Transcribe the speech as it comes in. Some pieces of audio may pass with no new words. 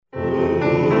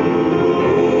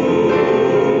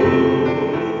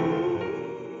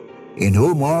in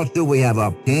whom also we have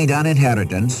obtained an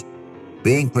inheritance,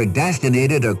 being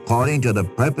predestinated according to the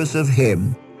purpose of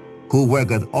him who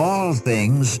worketh all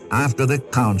things after the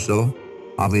counsel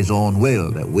of his own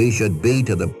will, that we should be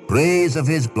to the praise of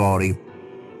his glory,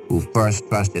 who first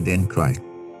trusted in Christ,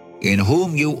 in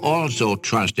whom you also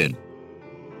trusted,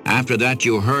 after that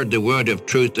you heard the word of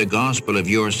truth, the gospel of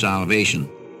your salvation,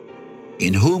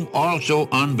 in whom also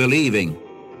unbelieving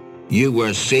you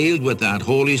were sealed with that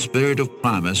Holy Spirit of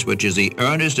promise, which is the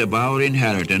earnest of our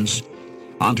inheritance,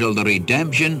 until the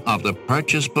redemption of the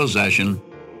purchased possession,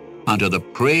 unto the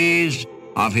praise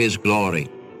of his glory.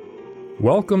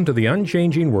 Welcome to the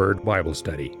Unchanging Word Bible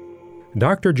Study.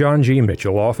 Dr. John G.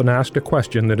 Mitchell often asked a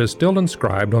question that is still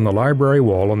inscribed on the library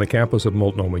wall on the campus of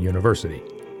Multnomah University.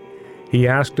 He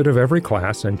asked it of every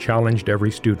class and challenged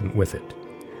every student with it.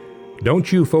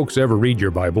 Don't you folks ever read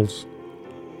your Bibles?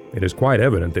 It is quite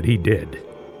evident that he did.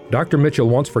 Dr. Mitchell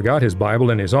once forgot his Bible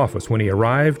in his office when he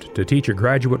arrived to teach a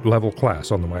graduate-level class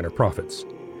on the Minor Prophets.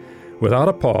 Without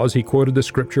a pause, he quoted the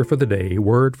scripture for the day,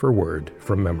 word for word,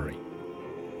 from memory.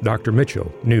 Dr.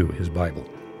 Mitchell knew his Bible.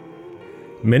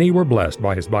 Many were blessed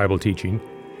by his Bible teaching,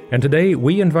 and today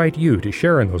we invite you to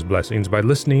share in those blessings by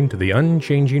listening to the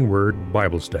Unchanging Word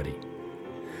Bible Study.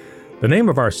 The name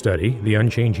of our study, The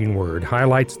Unchanging Word,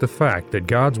 highlights the fact that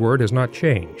God's Word has not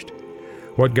changed.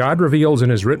 What God reveals in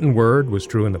His written Word was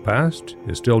true in the past,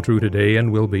 is still true today,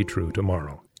 and will be true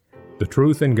tomorrow. The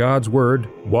truth in God's Word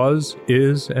was,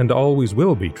 is, and always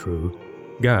will be true.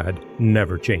 God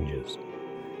never changes.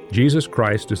 Jesus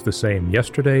Christ is the same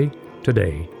yesterday,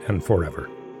 today, and forever.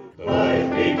 Life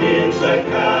begins at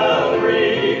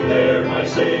Calvary, there my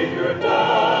Savior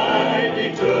died.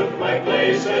 He took my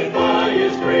place and by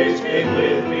His grace came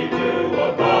with me to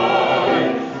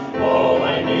abide. All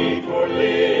I need for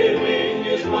living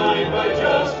is mine by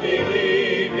just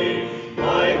believing.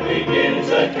 Life begins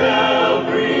at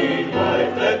Calvary,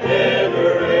 life that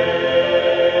never ends.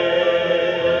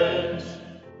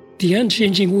 The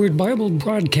Unchanging Word Bible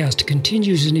broadcast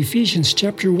continues in Ephesians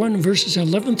chapter 1, verses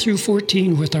 11 through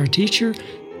 14 with our teacher,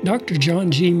 Dr.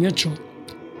 John G. Mitchell.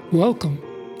 Welcome.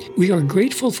 We are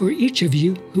grateful for each of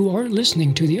you who are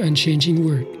listening to the Unchanging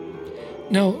Word.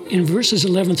 Now, in verses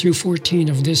 11 through 14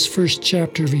 of this first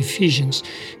chapter of Ephesians,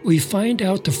 we find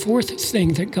out the fourth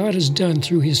thing that God has done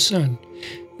through His Son.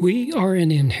 We are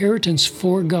an inheritance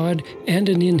for God and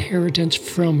an inheritance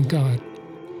from God.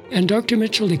 And Dr.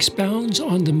 Mitchell expounds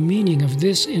on the meaning of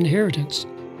this inheritance.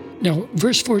 Now,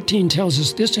 verse 14 tells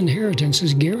us this inheritance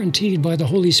is guaranteed by the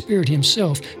Holy Spirit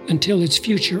Himself until its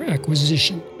future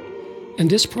acquisition. And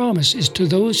this promise is to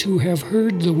those who have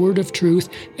heard the word of truth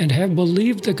and have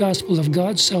believed the gospel of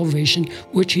God's salvation,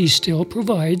 which He still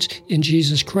provides in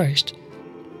Jesus Christ.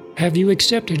 Have you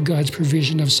accepted God's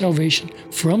provision of salvation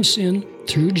from sin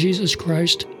through Jesus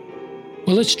Christ?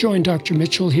 Well, let's join Dr.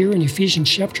 Mitchell here in Ephesians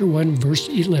chapter 1, verse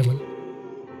 11.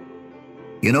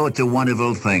 You know, it's a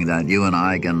wonderful thing that you and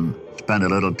I can spend a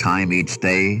little time each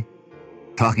day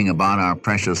talking about our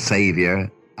precious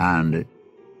Savior and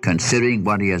considering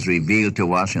what He has revealed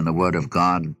to us in the Word of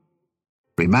God.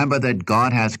 Remember that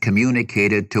God has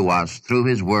communicated to us through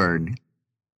His Word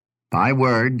by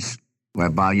words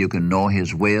whereby you can know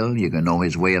His will, you can know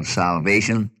His way of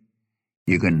salvation,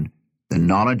 the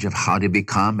knowledge of how to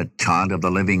become a child of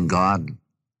the living God,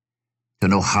 to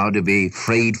know how to be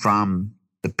freed from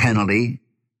the penalty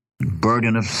and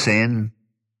burden of sin,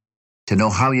 to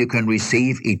know how you can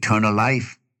receive eternal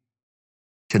life,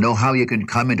 to know how you can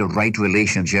come into right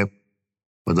relationship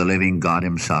with the living God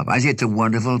Himself. I say it's a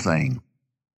wonderful thing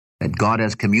that God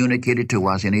has communicated to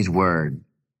us in His Word,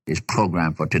 His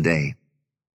program for today,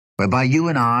 whereby you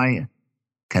and I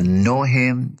can know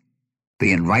Him,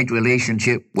 be in right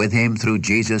relationship with Him through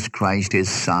Jesus Christ, His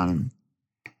Son,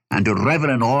 and to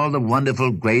revel in all the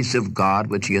wonderful grace of God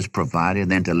which He has provided,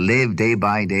 and then to live day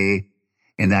by day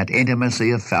in that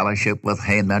intimacy of fellowship with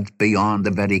Him that's beyond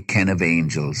the very ken of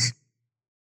angels.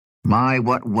 My,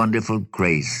 what wonderful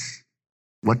grace,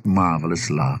 what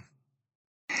marvelous love.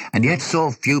 And yet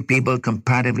so few people,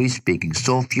 comparatively speaking,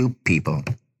 so few people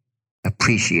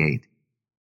appreciate,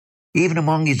 even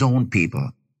among His own people,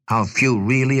 how few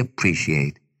really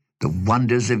appreciate the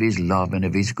wonders of His love and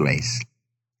of His grace.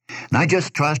 And I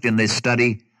just trust in this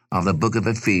study of the book of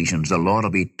Ephesians, the Lord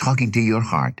will be talking to your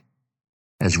heart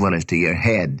as well as to your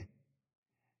head.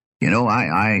 You know,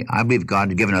 I believe God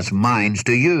has given us minds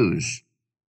to use.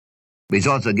 But He's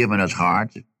also given us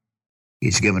hearts.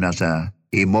 He's given us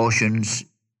emotions.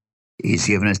 He's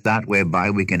given us that whereby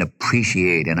we can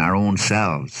appreciate in our own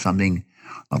selves something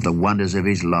of the wonders of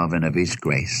His love and of His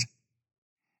grace.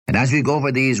 And as we go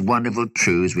over these wonderful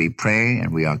truths, we pray,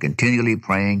 and we are continually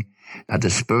praying, that the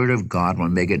Spirit of God will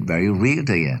make it very real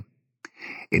to you.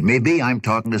 It may be I'm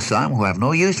talking to some who have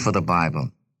no use for the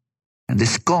Bible, and they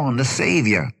scorn the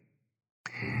Savior.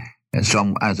 And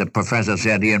some, as a professor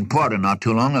said, Ian Porter not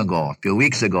too long ago, a few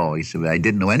weeks ago, he said, I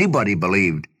didn't know anybody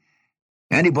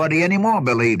anymore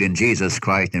believed in Jesus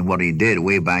Christ and what he did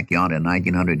way back yonder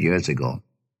 1900 years ago.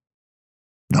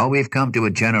 Now we've come to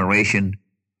a generation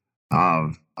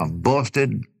of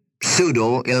boasted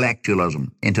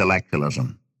pseudo-intellectualism.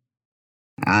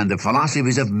 And the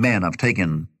philosophies of men have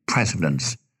taken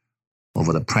precedence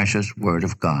over the precious Word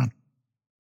of God.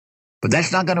 But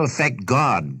that's not going to affect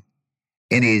God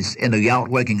in the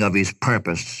outworking of his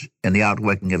purpose, in the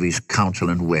outworking of his counsel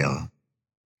and will.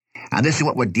 And this is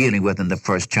what we're dealing with in the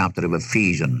first chapter of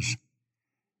Ephesians.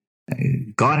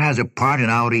 God has a part in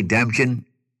our redemption.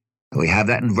 We have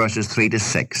that in verses 3 to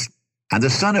 6. And the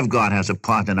Son of God has a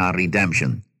part in our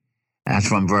redemption. That's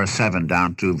from verse 7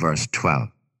 down through verse 12.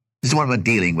 This is what we're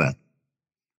dealing with.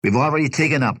 We've already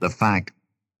taken up the fact,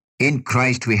 in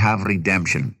Christ we have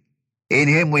redemption. In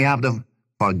him we have the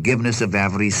forgiveness of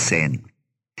every sin.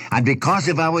 And because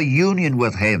of our union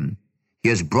with him, he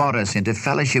has brought us into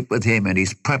fellowship with him and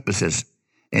his purposes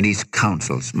and his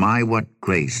counsels. My, what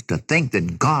grace to think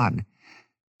that God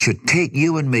should take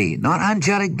you and me, not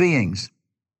angelic beings.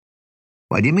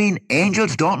 What do you mean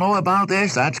angels don't know about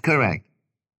this? That's correct.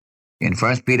 In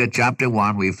 1 Peter chapter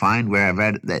 1, we find where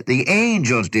that the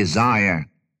angels desire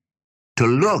to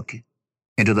look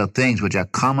into the things which are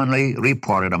commonly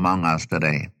reported among us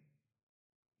today.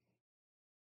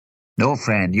 No,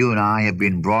 friend, you and I have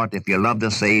been brought, if you love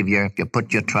the Savior, if you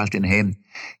put your trust in him,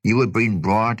 you have been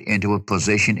brought into a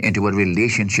position, into a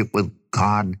relationship with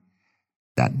God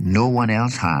that no one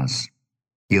else has.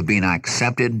 You've been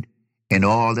accepted in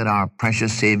all that our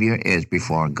precious Savior is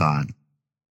before God.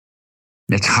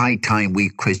 It's high time we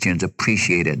Christians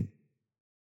appreciated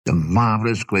the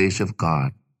marvelous grace of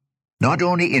God, not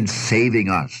only in saving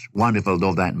us, wonderful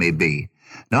though that may be,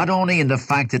 not only in the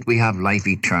fact that we have life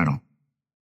eternal,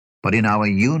 but in our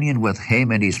union with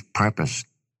him and his purpose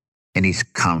and his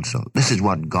counsel. This is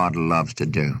what God loves to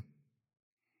do,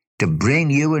 to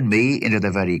bring you and me into the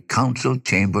very council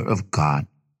chamber of God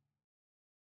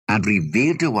and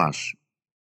reveal to us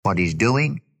what he's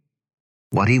doing,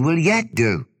 what he will yet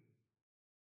do.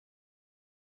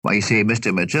 Why, you say,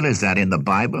 Mr. Mitchell, is that in the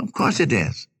Bible? Of course it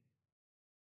is.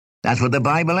 That's what the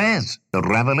Bible is, the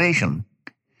revelation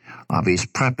of his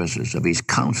purposes, of his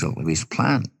counsel, of his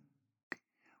plan.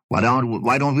 Why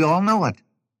don't we all know it?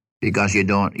 Because you're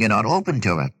not open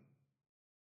to it.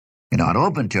 You're not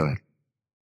open to it.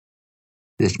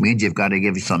 This means you've got to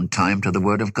give some time to the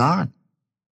Word of God.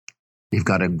 You've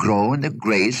got to grow in the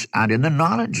grace and in the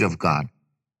knowledge of God.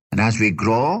 And as we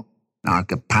grow, our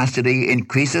capacity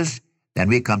increases, then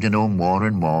we come to know more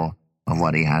and more of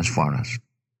what he has for us.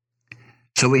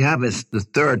 So we have the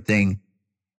third thing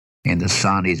in the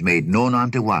Son. He's made known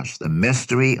unto us the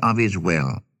mystery of his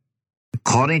will,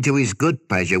 according to his good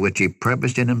pleasure, which he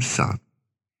purposed in himself.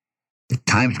 The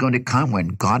time's going to come when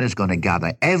God is going to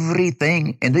gather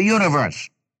everything in the universe,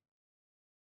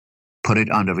 put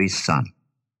it under his Son,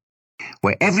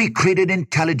 where every created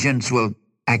intelligence will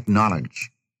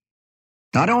acknowledge,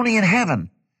 not only in heaven,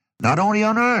 not only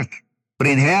on earth, but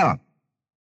in hell,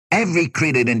 every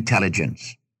created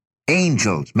intelligence,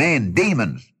 angels, men,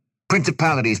 demons,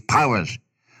 principalities, powers,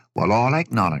 will all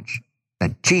acknowledge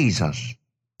that Jesus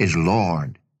is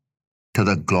Lord, to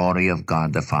the glory of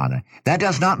God the Father. That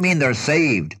does not mean they're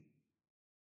saved.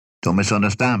 Don't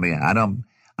misunderstand me. I'm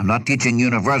not teaching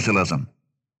universalism.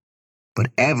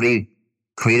 But every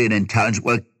created intelligence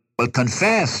will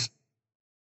confess,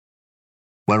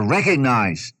 will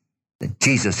recognize that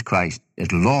Jesus Christ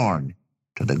is Lord,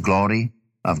 to the glory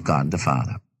of God the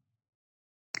Father.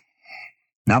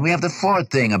 Now we have the fourth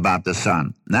thing about the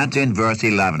Son. That's in verse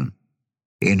 11.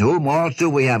 In whom also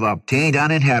we have obtained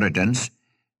an inheritance,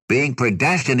 being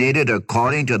predestinated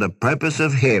according to the purpose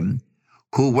of him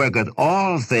who worketh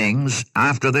all things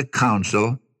after the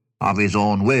counsel of his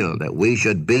own will, that we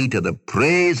should be to the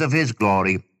praise of his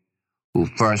glory, who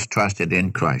first trusted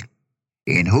in Christ,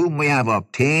 in whom we have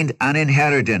obtained an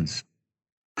inheritance.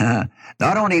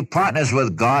 Not only partners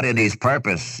with God in his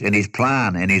purpose, in his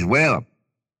plan, in his will,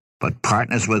 but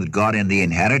partners with God in the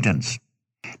inheritance.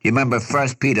 You remember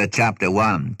 1 Peter chapter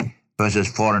 1,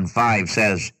 verses 4 and 5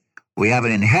 says, we have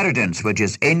an inheritance which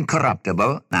is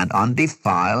incorruptible and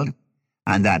undefiled,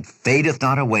 and that fadeth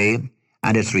not away,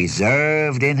 and is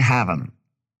reserved in heaven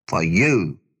for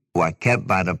you who are kept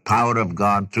by the power of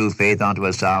God through faith unto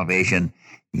a salvation,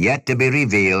 yet to be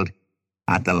revealed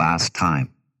at the last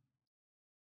time.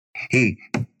 He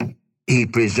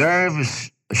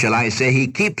preserves shall I say, he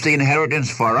keeps the inheritance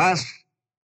for us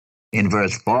in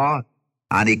verse 4,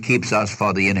 and he keeps us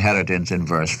for the inheritance in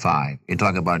verse 5. You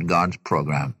talk about God's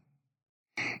program.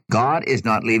 God is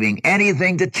not leaving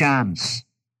anything to chance.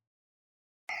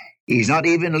 He's not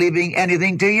even leaving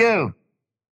anything to you,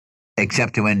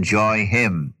 except to enjoy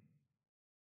him,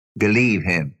 believe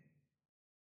him.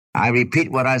 I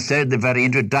repeat what I said in the very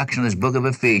introduction of this book of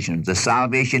Ephesians. The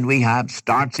salvation we have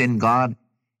starts in God,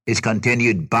 is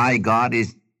continued by God,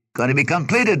 is going to be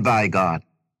completed by God.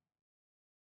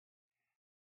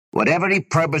 Whatever he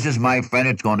purposes, my friend,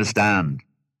 it's going to stand.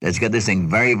 Let's get this thing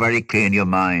very, very clear in your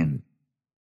mind.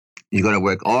 He's going to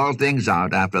work all things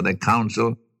out after the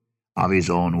counsel of his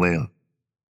own will.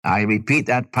 I repeat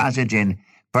that passage in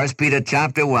 1 Peter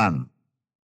chapter 1.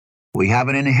 We have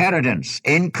an inheritance,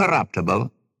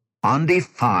 incorruptible,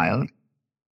 undefiled,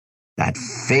 that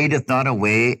fadeth not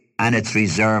away, and it's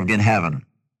reserved in heaven.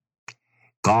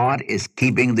 God is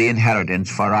keeping the inheritance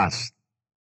for us.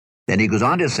 Then he goes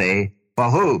on to say, for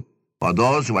who? For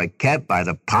those who are kept by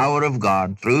the power of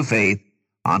God through faith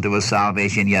unto a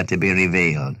salvation yet to be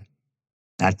revealed.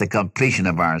 That's the completion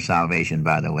of our salvation,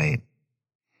 by the way.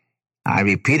 I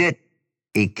repeat it,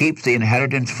 he keeps the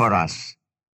inheritance for us,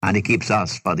 and he keeps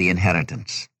us for the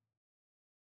inheritance.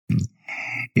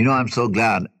 You know, I'm so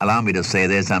glad, allow me to say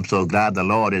this, I'm so glad the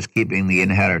Lord is keeping the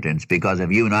inheritance, because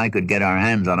if you and I could get our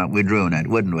hands on it, we'd ruin it,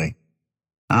 wouldn't we?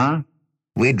 Huh?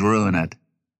 We'd ruin it.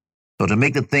 So to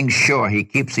make the thing sure, he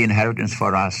keeps the inheritance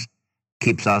for us,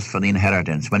 keeps us for the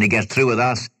inheritance. When he gets through with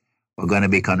us, we're going to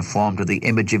be conformed to the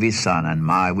image of his Son, and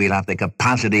we'll have the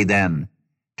capacity then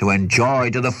to enjoy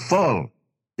to the full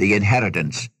the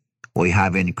inheritance we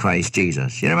have in Christ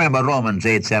Jesus. You remember Romans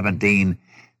 8:17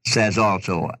 says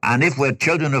also, and if we're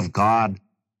children of God,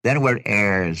 then we're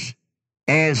heirs,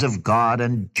 heirs of God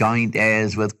and joint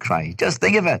heirs with Christ. Just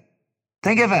think of it.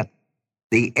 Think of it.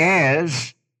 The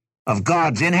heirs of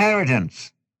God's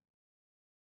inheritance.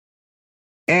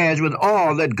 Heirs with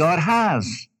all that God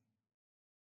has.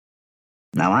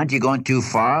 Now, aren't you going too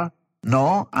far?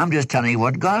 No, I'm just telling you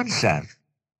what God says.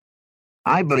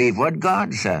 I believe what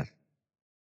God says.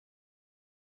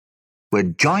 We're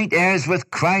joint heirs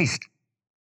with Christ.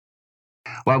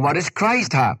 Well, what does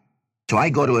Christ have? So I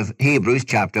go to Hebrews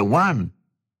chapter 1,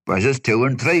 verses 2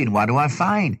 and 3, and what do I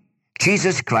find?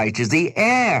 Jesus Christ is the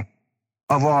heir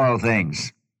of all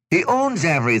things. He owns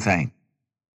everything.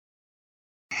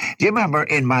 Do you remember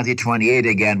in Matthew 28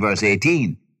 again, verse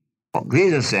 18?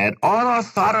 Jesus said, all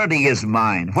authority is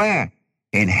mine. Where?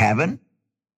 In heaven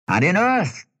and in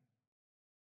earth.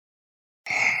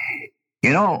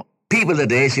 You know, people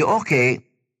today say, okay,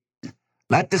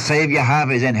 let the Savior have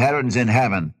his inheritance in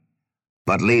heaven,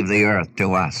 but leave the earth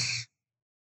to us.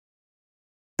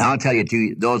 Now, I'll tell you,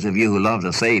 to those of you who love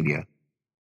the Savior,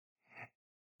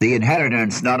 the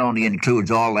inheritance not only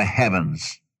includes all the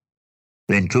heavens,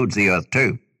 it includes the earth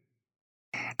too.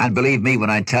 And believe me when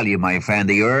I tell you, my friend,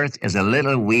 the earth is a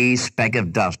little wee speck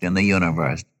of dust in the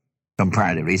universe,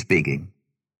 comparatively speaking.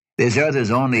 This earth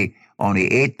is only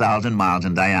 8,000 miles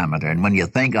in diameter. And when you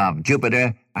think of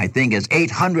Jupiter, I think it's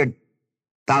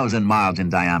 800,000 miles in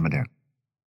diameter.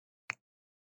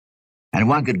 And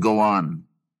one could go on,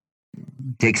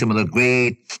 take some of the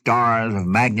great stars of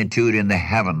magnitude in the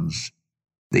heavens.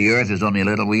 The earth is only a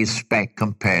little wee speck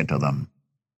compared to them.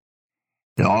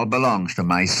 It all belongs to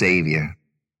my Savior,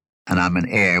 and I'm an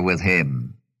heir with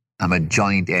him. I'm a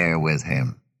joint heir with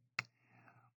him.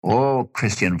 Oh,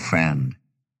 Christian friend,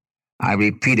 I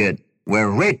repeat it, we're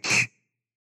rich,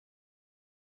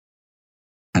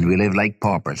 and we live like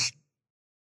paupers.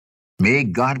 May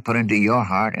God put into your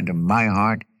heart, into my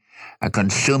heart, a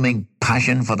consuming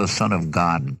passion for the Son of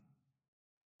God,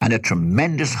 and a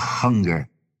tremendous hunger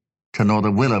to know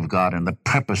the will of God and the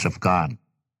purpose of God,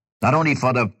 not only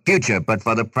for the future, but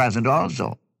for the present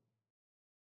also.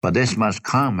 But this must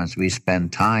come as we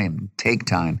spend time, take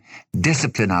time,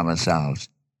 discipline ourselves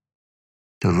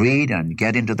to read and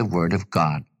get into the Word of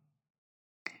God.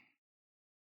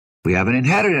 We have an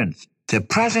inheritance. It's a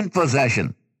present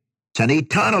possession. It's an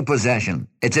eternal possession.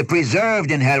 It's a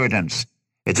preserved inheritance.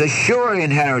 It's a sure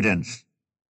inheritance.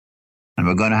 And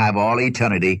we're going to have all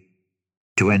eternity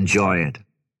to enjoy it.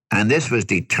 And this was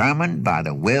determined by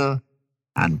the will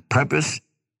and purpose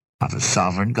of a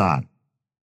sovereign God.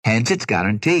 Hence, it's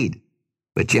guaranteed.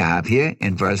 But you have here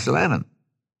in verse 11,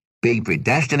 being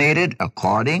predestinated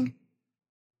according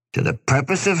to the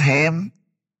purpose of him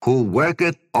who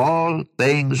worketh all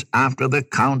things after the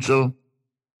counsel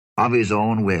of his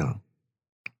own will.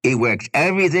 He works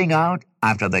everything out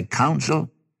after the counsel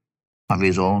of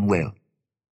his own will.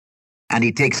 And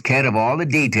he takes care of all the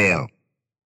detail.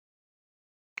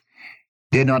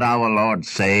 Did not our Lord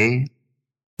say,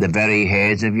 the very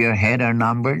hairs of your head are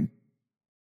numbered?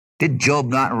 Did Job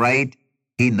not write,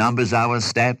 he numbers our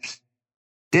steps?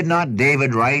 Did not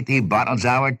David write, he bottles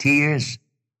our tears?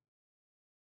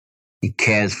 He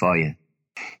cares for you.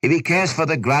 If he cares for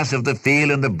the grass of the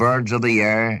field and the birds of the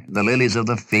air, the lilies of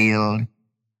the field,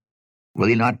 will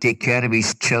he not take care of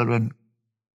his children?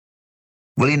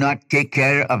 Will he not take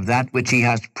care of that which he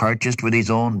has purchased with his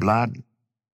own blood?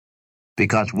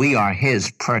 Because we are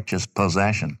his purchased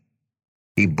possession.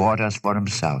 He bought us for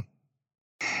himself,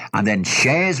 and then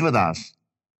shares with us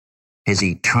his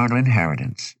eternal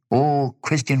inheritance. Oh,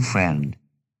 Christian friend,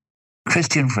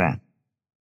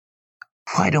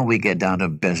 why don't we get down to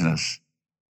business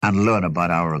and learn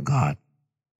about our God?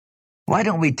 Why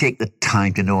don't we take the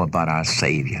time to know about our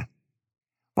Savior?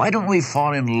 Why don't we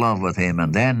fall in love with him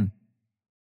and then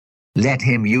let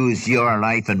him use your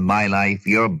life and my life,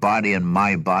 your body and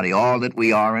my body, all that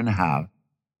we are and have,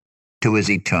 to his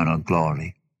eternal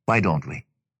glory? Why don't we?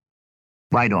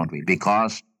 Why don't we?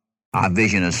 Because our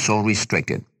vision is so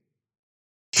restricted,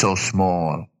 so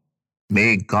small.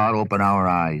 May God open our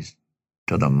eyes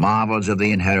to the marvels of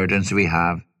the inheritance we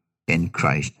have in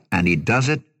Christ. And he does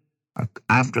it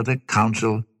after the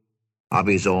counsel of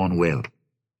his own will.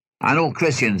 I know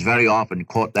Christians very often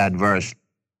quote that verse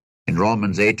in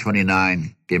Romans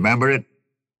 8:29. Do you remember it?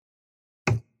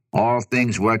 All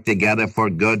things work together for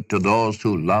good to those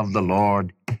who love the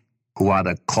Lord, who are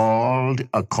the called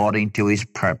according to his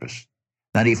purpose.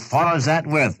 Then he follows that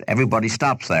with, everybody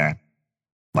stops there.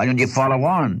 Why don't you follow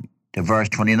on to verse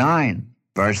 29,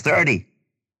 verse 30?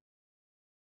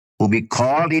 Who be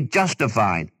called, he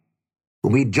justified.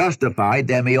 Who be justified,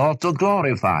 them he also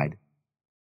glorified.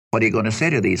 What are you going to say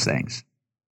to these things?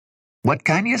 What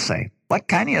can you say? What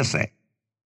can you say?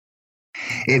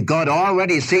 If God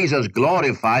already sees us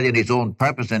glorified in his own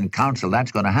purpose and counsel,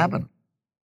 that's going to happen.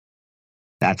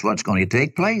 That's what's going to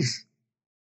take place.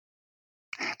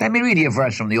 Let me read you a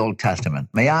verse from the Old Testament,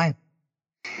 may I?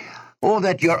 Oh,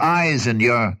 that your eyes and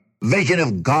your vision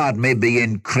of God may be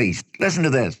increased. Listen to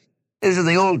this. This is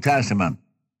the Old Testament.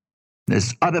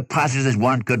 There's other passages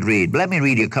one could read, but let me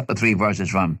read you a couple of 3 verses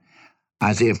from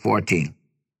Isaiah 14.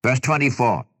 Verse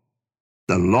 24.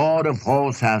 The Lord of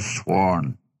hosts has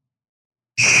sworn,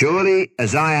 surely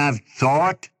as I have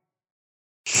thought,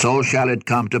 so shall it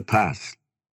come to pass.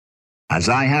 As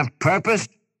I have purposed,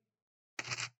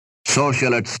 so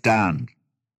shall it stand.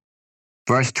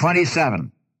 Verse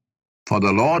 27, for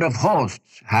the Lord of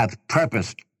hosts hath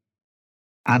purposed,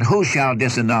 and who shall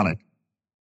disannul it?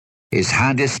 His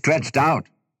hand is stretched out.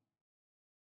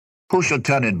 Who shall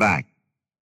turn it back?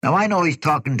 Now I know he's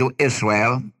talking to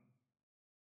Israel.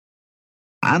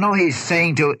 I know he's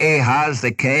saying to Ahaz,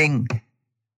 the king,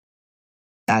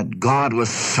 that God was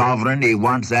sovereign. He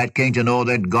wants that king to know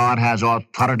that God has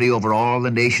authority over all the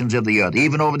nations of the earth,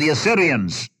 even over the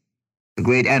Assyrians, the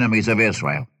great enemies of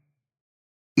Israel.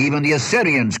 Even the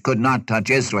Assyrians could not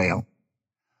touch Israel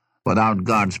without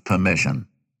God's permission.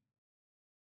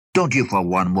 Don't you for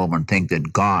one moment think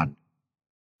that God,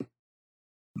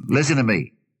 listen to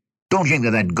me, don't think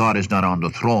that God is not on the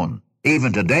throne.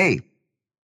 Even today,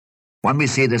 when we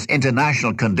see this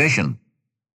international condition,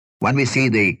 when we see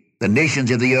the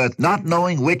nations of the earth not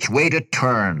knowing which way to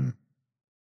turn,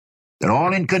 they're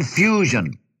all in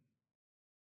confusion.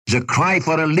 There's a cry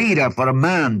for a leader, for a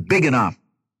man big enough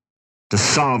to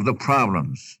solve the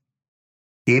problems.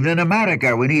 Even in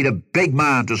America, we need a big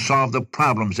man to solve the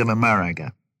problems of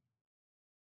America.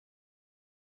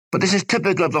 But this is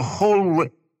typical of the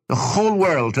whole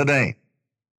world today.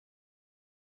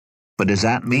 But does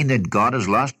that mean that God has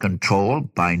lost control?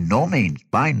 By no means.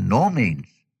 By no means.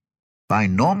 By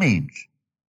no means.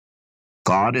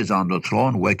 God is on the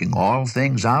throne working all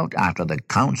things out after the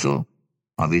counsel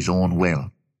of his own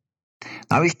will.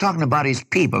 Now he's talking about his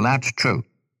people, that's true.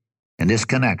 In this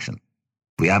connection,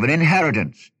 we have an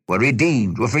inheritance. We're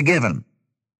redeemed. We're forgiven.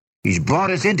 He's brought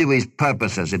us into his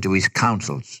purposes, into his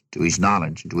counsels, to his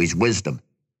knowledge, to his wisdom.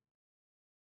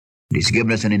 And he's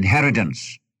given us an inheritance.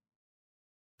 He's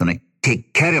going to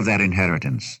take care of that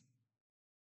inheritance.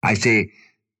 I say,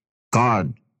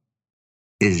 God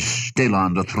is still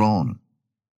on the throne,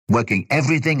 working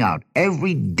everything out,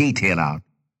 every detail out,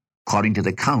 according to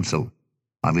the counsel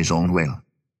of his own will.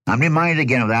 I'm reminded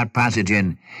again of that passage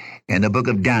in the book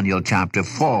of Daniel, chapter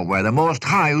 4, where the Most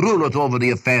High ruleth over the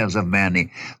affairs of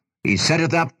men. He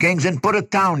setteth up kings and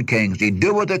putteth down kings. He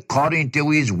doeth according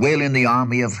to his will in the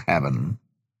army of heaven.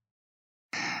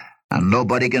 And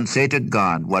nobody can say to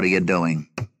God, what are you doing?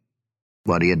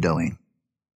 What are you doing?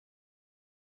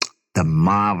 The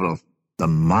marvel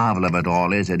of it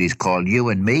all is that he's called you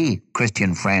and me,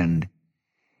 Christian friend,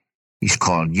 He's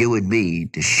called you and me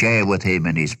to share with him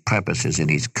in his purposes and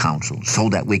his counsel so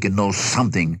that we can know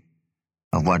something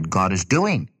of what God is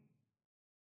doing.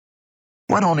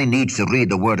 One only needs to read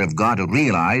the Word of God to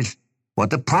realize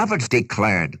what the prophets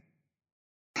declared,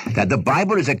 that the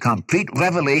Bible is a complete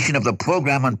revelation of the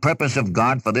program and purpose of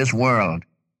God for this world.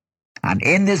 And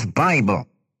in this Bible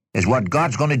is what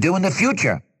God's going to do in the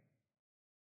future.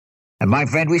 And my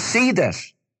friend, we see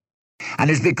this. And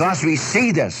it's because we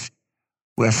see this,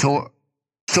 we're so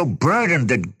burdened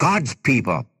that God's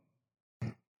people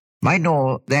might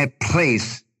know their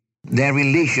place, their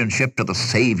relationship to the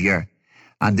Savior,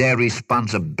 and their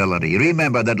responsibility.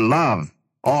 Remember that love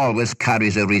always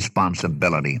carries a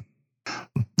responsibility.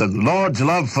 The Lord's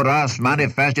love for us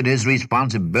manifested his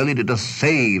responsibility to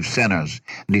save sinners,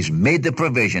 and he's made the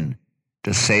provision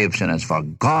to save sinners. For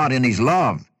God in his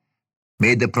love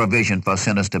made the provision for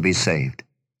sinners to be saved.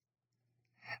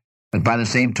 But by the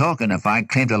same token, if I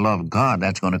claim to love God,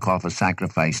 that's going to call for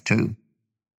sacrifice too.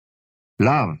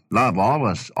 Love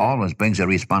always brings a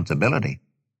responsibility.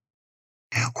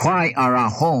 Why are our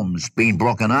homes being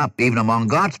broken up, even among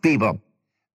God's people?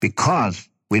 Because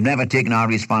we've never taken our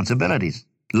responsibilities.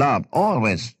 Love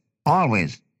always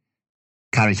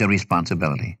carries a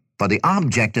responsibility for the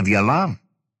object of your love.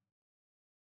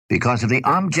 Because of the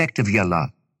object of your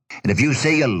love. And if you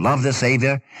say you love the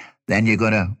Savior, then you're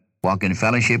going to walk in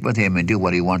fellowship with him and do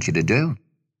what he wants you to do.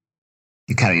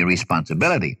 You carry a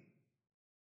responsibility.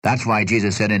 That's why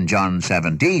Jesus said in John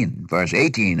 17, verse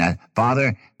 18,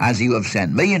 Father, as you have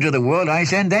sent me into the world, I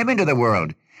send them into the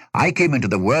world. I came into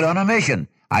the world on a mission.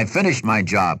 I finished my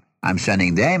job. I'm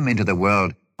sending them into the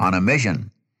world on a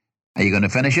mission. Are you going to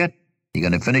finish it? Are you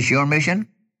going to finish your mission?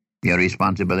 Your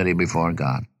responsibility before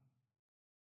God.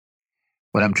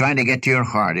 What I'm trying to get to your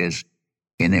heart is,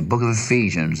 in the book of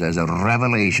Ephesians, there's a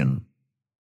revelation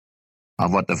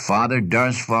of what the Father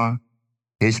does for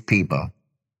his people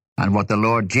and what the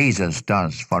Lord Jesus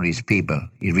does for his people.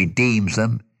 He redeems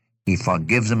them. He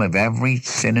forgives them of every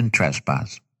sin and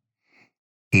trespass.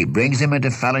 He brings them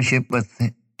into fellowship with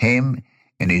him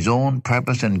in his own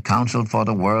purpose and counsel for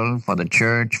the world, for the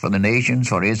church, for the nations,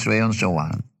 for Israel, and so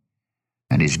on.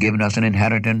 And he's given us an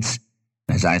inheritance.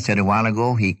 As I said a while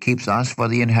ago, he keeps us for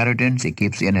the inheritance. He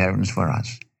keeps the inheritance for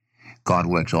us. God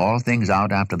works all things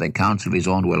out after the counsel of his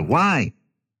own will. Why?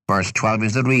 Verse 12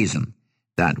 is the reason,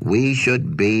 that we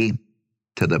should be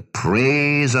to the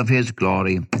praise of his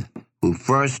glory, who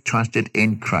first trusted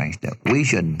in Christ, that we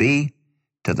should be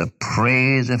to the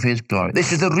praise of his glory.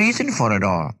 This is the reason for it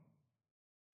all.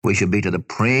 We should be to the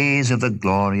praise of the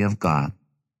glory of God.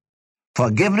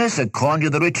 Forgiveness according to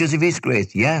the riches of his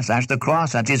grace. Yes, that's the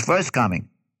cross. That's his first coming.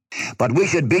 But we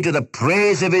should be to the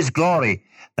praise of his glory.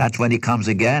 That's when he comes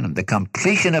again, the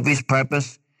completion of his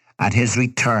purpose at his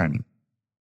return.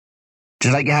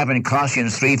 Just like you have in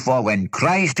Colossians 3:4, when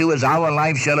Christ, who is our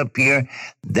life, shall appear,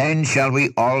 then shall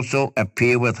we also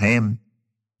appear with him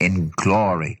in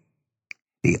glory.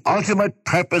 The ultimate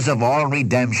purpose of all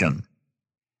redemption,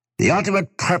 the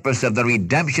ultimate purpose of the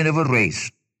redemption of a race,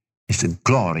 is the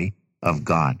glory of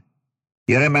God.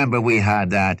 You remember we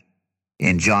had that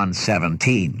in John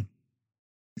 17.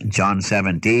 John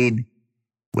 17,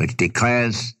 which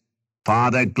declares,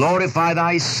 Father, glorify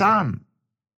thy Son,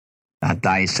 that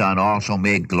thy Son also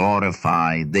may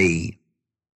glorify thee.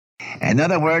 In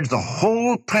other words, the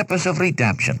whole purpose of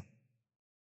redemption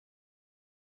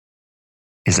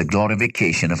is the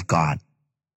glorification of God.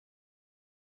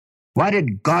 Why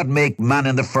did God make man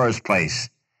in the first place?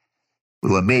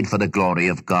 We were made for the glory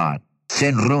of God.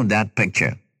 Sin ruined that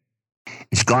picture.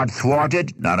 Is God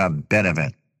thwarted? Not a bit of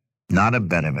it. Not a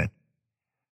bit of it.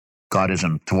 God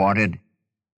isn't thwarted.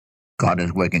 God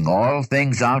is working all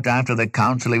things out after the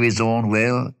counsel of his own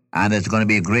will, and there's going to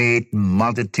be a great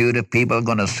multitude of people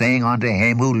going to sing unto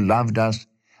him who loved us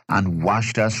and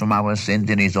washed us from our sins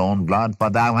in his own blood. For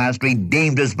thou hast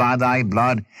redeemed us by thy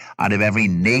blood out of every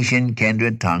nation,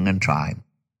 kindred, tongue, and tribe.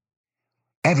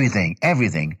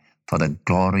 Everything for the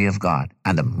glory of God.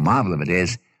 And the marvel of it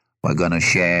is, we're going to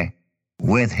share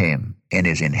with him in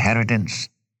his inheritance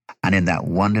and in that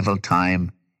wonderful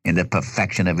time in the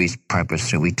perfection of his purpose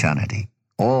through eternity.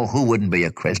 Oh, who wouldn't be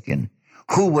a Christian?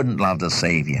 Who wouldn't love the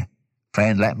Savior?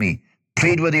 Friend, let me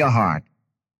plead with your heart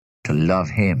to love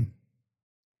him.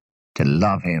 To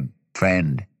love him,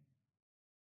 friend.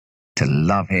 To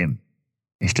love him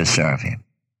is to serve him.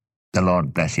 The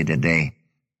Lord bless you today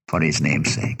for his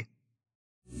name's sake.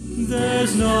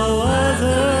 There's no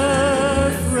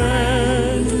other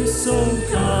friend so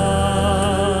kind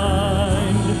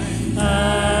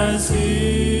as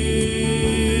he.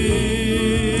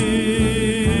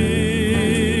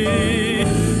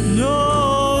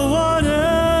 No one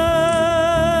else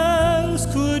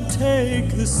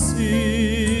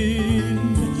sin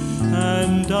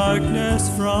and darkness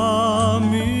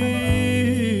from me.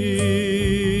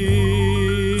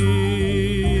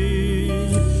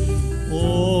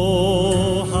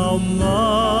 Oh, how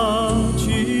much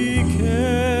He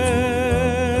cared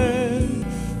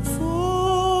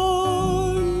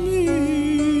for me.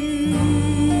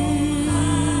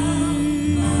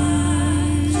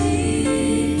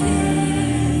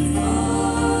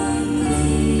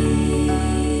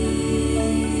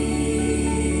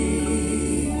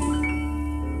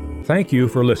 Thank you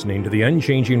for listening to the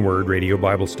Unchanging Word Radio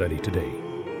Bible Study today.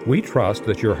 We trust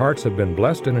that your hearts have been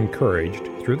blessed and encouraged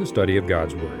through the study of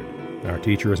God's Word. Our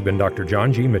teacher has been Dr.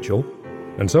 John G. Mitchell.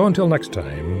 And so until next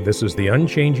time, this is the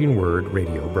Unchanging Word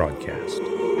Radio broadcast.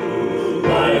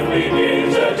 Life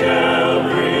begins at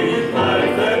Calvary.